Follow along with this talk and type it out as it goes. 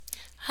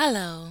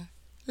Hello.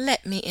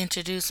 Let me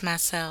introduce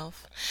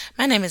myself.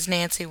 My name is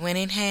Nancy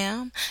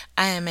Winningham.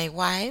 I am a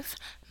wife,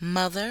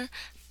 mother,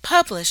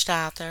 published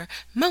author,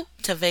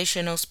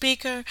 motivational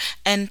speaker,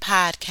 and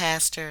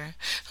podcaster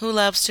who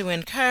loves to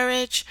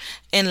encourage,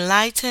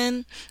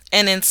 enlighten,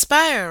 and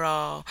inspire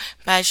all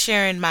by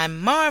sharing my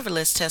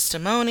marvelous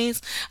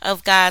testimonies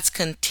of God's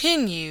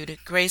continued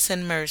grace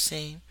and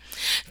mercy.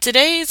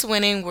 Today's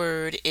winning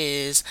word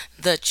is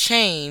the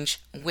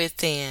change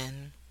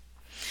within.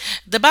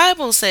 The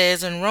Bible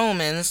says in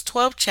Romans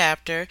 12th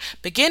chapter,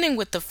 beginning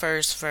with the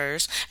first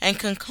verse and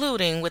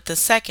concluding with the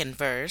second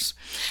verse,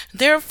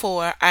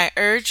 "Therefore I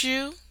urge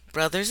you,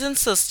 brothers and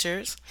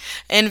sisters,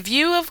 in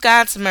view of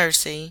God's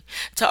mercy,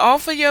 to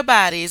offer your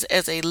bodies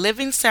as a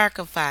living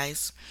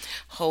sacrifice,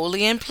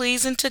 holy and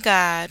pleasing to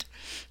God.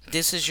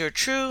 This is your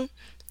true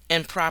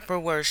and proper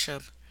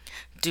worship.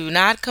 Do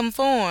not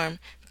conform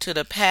to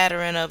the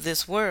pattern of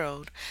this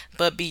world,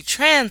 but be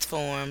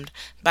transformed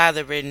by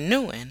the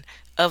renewing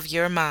of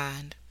your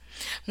mind."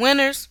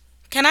 Winners,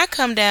 can I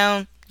come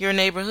down your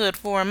neighborhood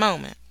for a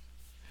moment?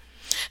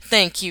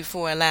 Thank you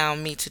for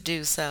allowing me to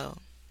do so.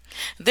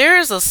 There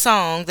is a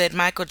song that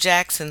Michael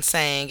Jackson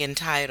sang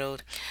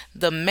entitled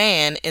 "The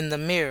Man in the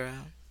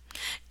Mirror."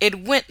 It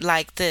went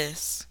like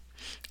this: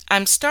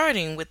 I'm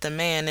starting with the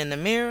man in the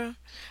mirror.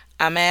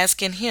 I'm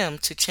asking him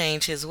to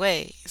change his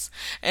ways,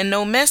 and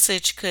no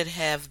message could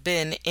have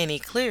been any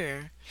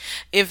clearer.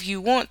 If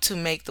you want to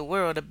make the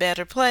world a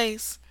better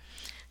place,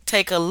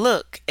 take a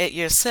look at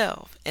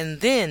yourself and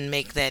then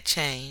make that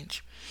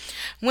change.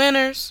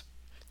 Winners,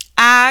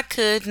 I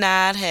could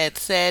not have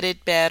said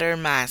it better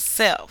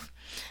myself.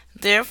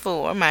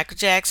 Therefore, Michael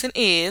Jackson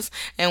is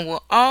and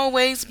will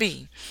always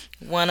be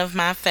one of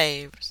my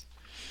favorites.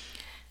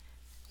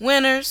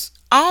 Winners,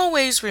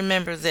 always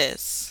remember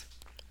this.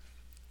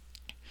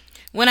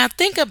 When I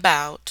think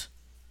about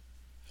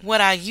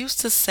what I used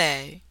to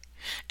say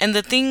and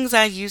the things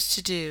I used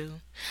to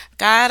do,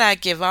 God, I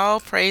give all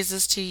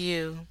praises to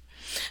you.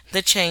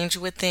 The change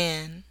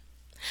within.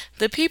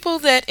 The people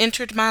that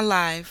entered my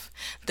life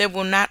that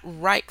were not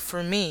right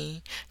for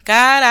me,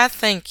 God, I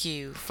thank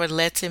you for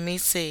letting me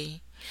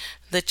see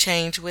the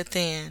change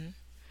within.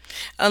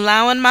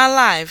 Allowing my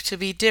life to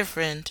be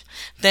different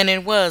than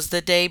it was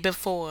the day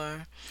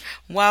before,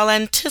 while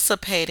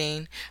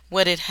anticipating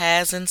what it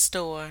has in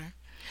store.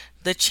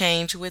 The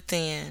change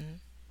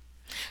within.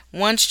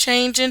 Once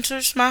change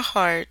enters my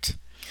heart,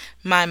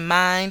 my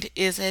mind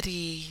is at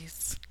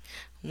ease.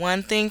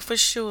 One thing for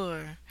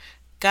sure,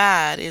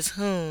 God is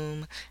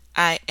whom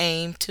I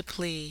aim to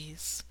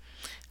please.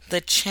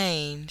 The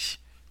change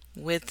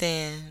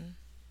within.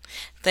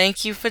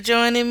 Thank you for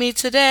joining me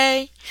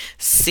today.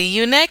 See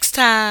you next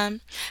time,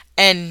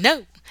 and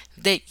know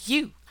that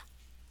you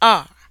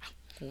are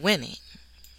winning.